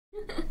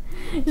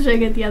Should I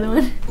get the other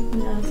one?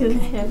 No, because I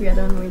have the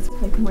other one where it's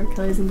like more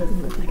colors and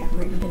doesn't look like I'm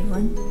wearing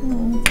anyone.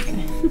 Oh,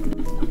 okay.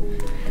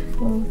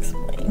 We'll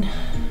explain.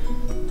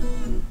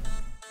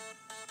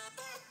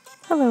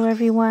 Hello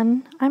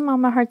everyone, I'm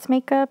Mama Hearts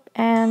Makeup,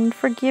 and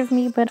forgive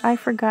me, but I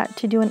forgot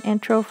to do an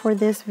intro for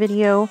this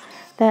video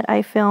that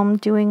I filmed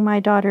doing my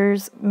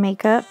daughter's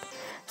makeup.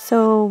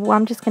 So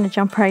I'm just going to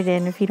jump right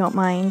in if you don't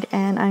mind,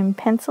 and I'm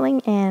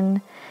penciling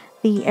in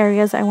the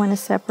areas I want to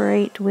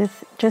separate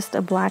with just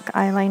a black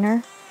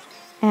eyeliner,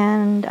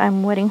 and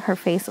I'm wetting her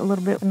face a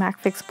little bit with MAC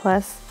Fix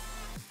Plus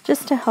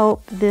just to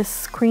help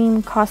this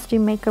cream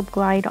costume makeup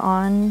glide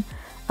on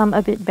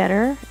a bit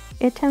better.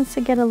 It tends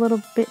to get a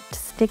little bit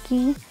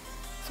sticky,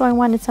 so I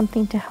wanted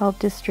something to help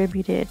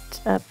distribute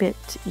it a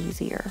bit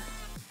easier.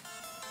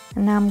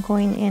 And now I'm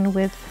going in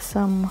with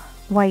some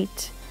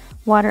white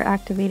water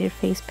activated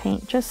face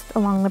paint just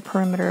along the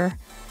perimeter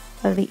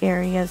of the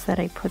areas that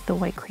I put the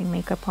white cream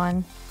makeup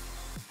on.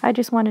 I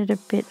just wanted a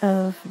bit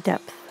of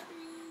depth.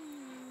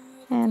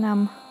 And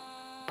I'm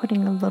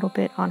putting a little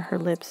bit on her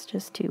lips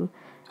just to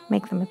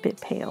make them a bit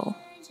pale.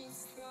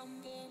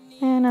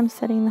 And I'm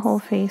setting the whole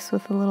face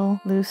with a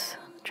little loose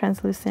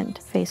translucent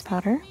face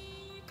powder.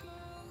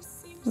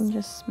 And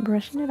just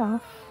brushing it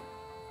off.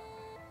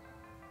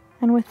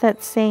 And with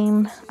that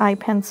same eye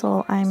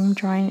pencil, I'm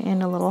drawing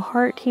in a little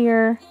heart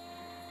here,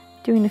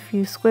 doing a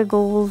few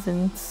squiggles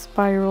and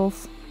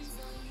spirals.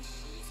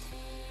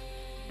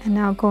 And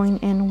now going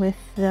in with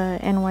the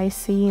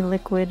NYC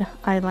liquid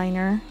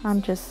eyeliner,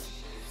 I'm just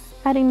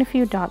adding a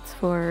few dots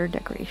for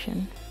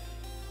decoration.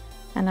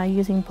 And now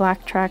using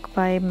Black Track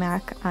by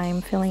MAC,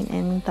 I'm filling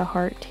in the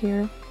heart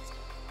here.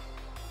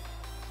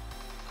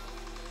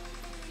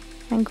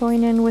 And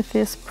going in with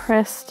this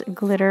pressed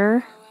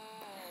glitter,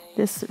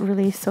 this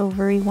really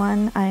silvery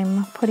one,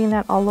 I'm putting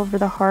that all over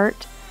the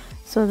heart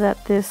so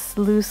that this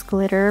loose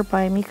glitter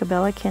by Mika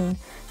Bella can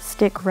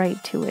stick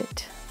right to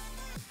it.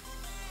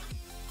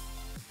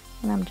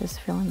 And I'm just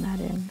filling that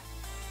in.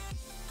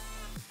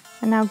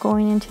 And now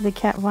going into the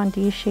Kat Von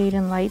D Shade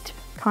and Light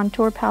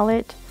contour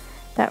palette,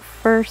 that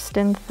first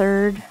and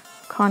third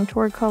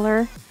contour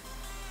color,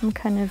 I'm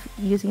kind of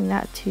using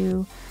that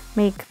to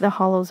make the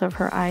hollows of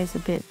her eyes a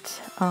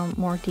bit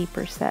more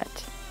deeper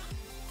set.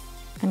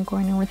 And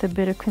going in with a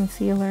bit of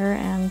concealer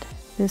and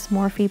this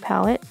Morphe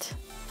palette.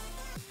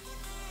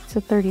 It's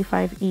a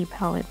 35E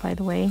palette, by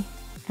the way,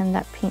 and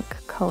that pink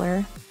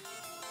color.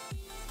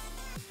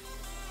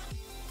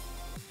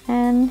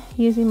 And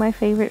using my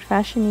favorite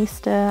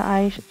Fashionista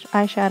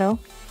eyeshadow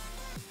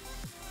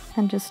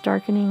and just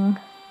darkening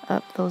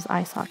up those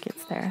eye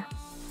sockets there.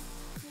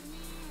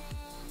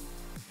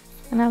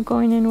 And now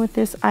going in with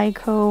this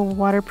Ico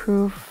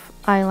waterproof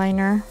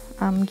eyeliner,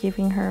 I'm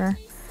giving her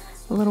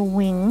a little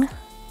wing.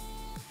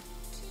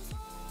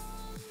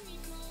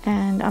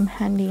 And I'm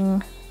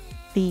handing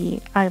the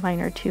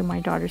eyeliner to my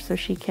daughter so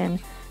she can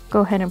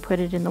go ahead and put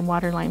it in the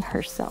waterline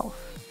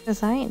herself.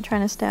 Because I ain't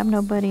trying to stab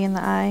nobody in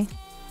the eye.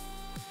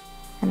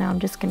 And now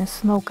I'm just going to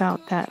smoke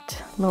out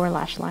that lower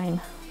lash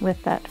line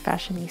with that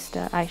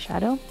Fashionista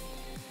eyeshadow.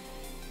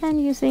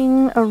 And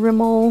using a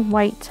Rimmel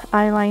white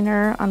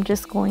eyeliner, I'm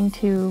just going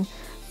to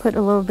put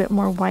a little bit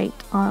more white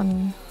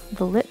on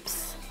the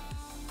lips.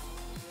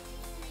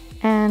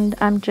 And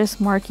I'm just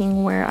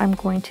marking where I'm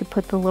going to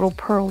put the little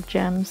pearl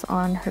gems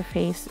on her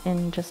face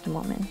in just a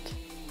moment.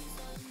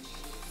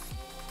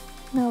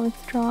 Now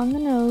let's draw on the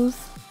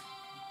nose.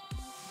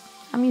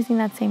 I'm using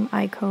that same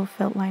Ico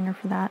felt liner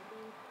for that.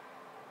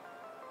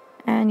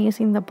 And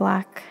using the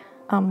black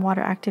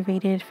water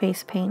activated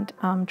face paint,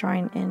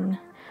 drawing in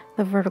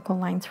the vertical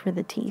lines for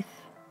the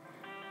teeth.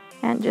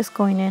 And just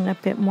going in a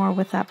bit more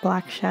with that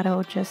black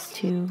shadow just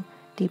to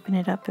deepen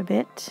it up a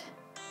bit.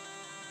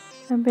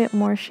 A bit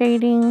more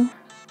shading.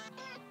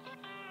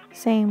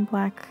 Same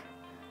black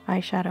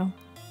eyeshadow.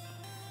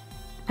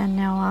 And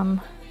now I'm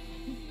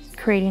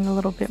creating a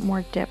little bit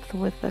more depth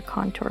with the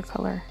contour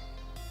color.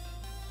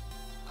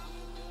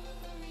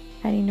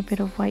 Adding a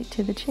bit of white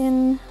to the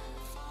chin.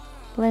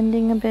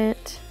 Blending a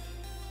bit.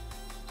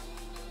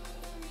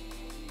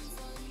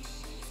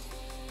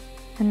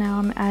 And now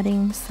I'm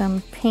adding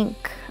some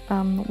pink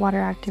water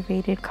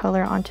activated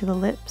color onto the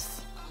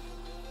lips.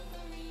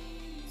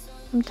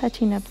 I'm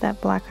touching up that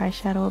black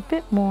eyeshadow a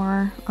bit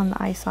more on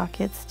the eye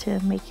sockets to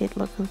make it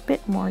look a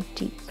bit more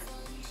deep.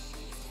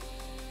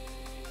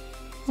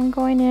 I'm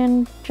going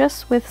in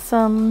just with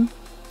some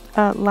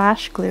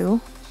lash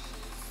glue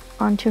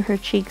onto her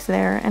cheeks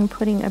there and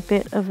putting a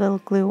bit of the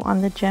glue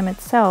on the gem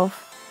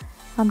itself.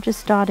 I'm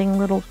just dotting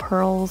little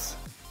pearls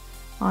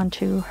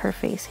onto her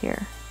face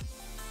here.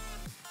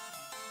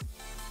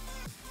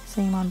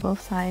 Same on both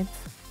sides.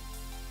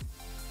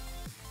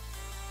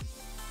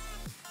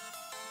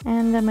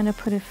 And I'm going to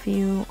put a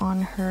few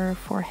on her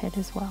forehead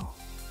as well.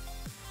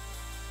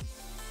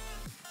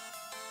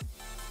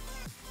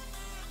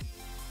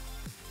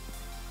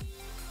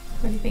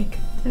 What do you think?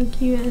 So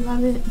cute, I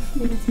love it.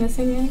 Think it's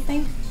missing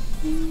anything?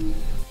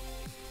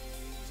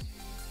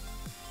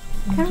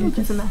 I kind of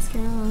put some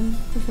mascara on.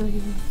 I feel like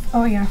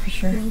oh yeah, for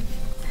sure. Yeah.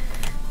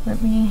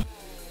 Let me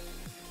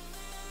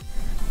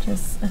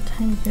just a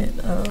tiny bit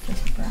of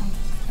just brown.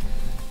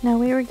 Now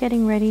we were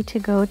getting ready to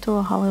go to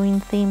a Halloween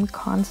themed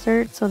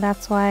concert, so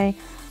that's why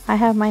I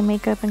have my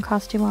makeup and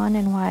costume on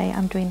and why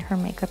I'm doing her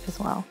makeup as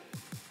well.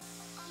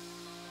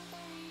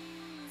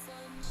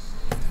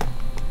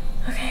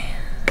 Okay,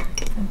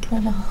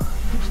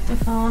 push the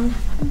phone.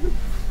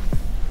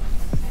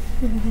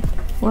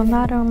 Well,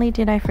 not only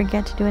did I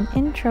forget to do an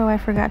intro, I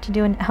forgot to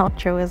do an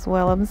outro as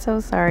well. I'm so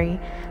sorry.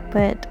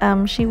 But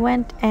she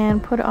went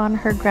and put on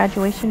her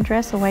graduation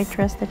dress, a white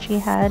dress that she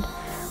had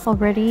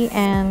already,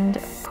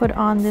 and put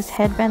on this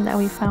headband that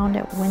we found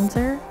at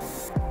Windsor.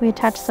 We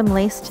attached some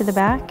lace to the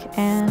back,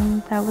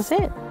 and that was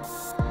it.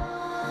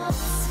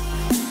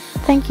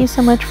 Thank you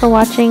so much for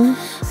watching.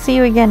 See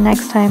you again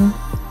next time.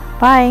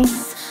 Bye!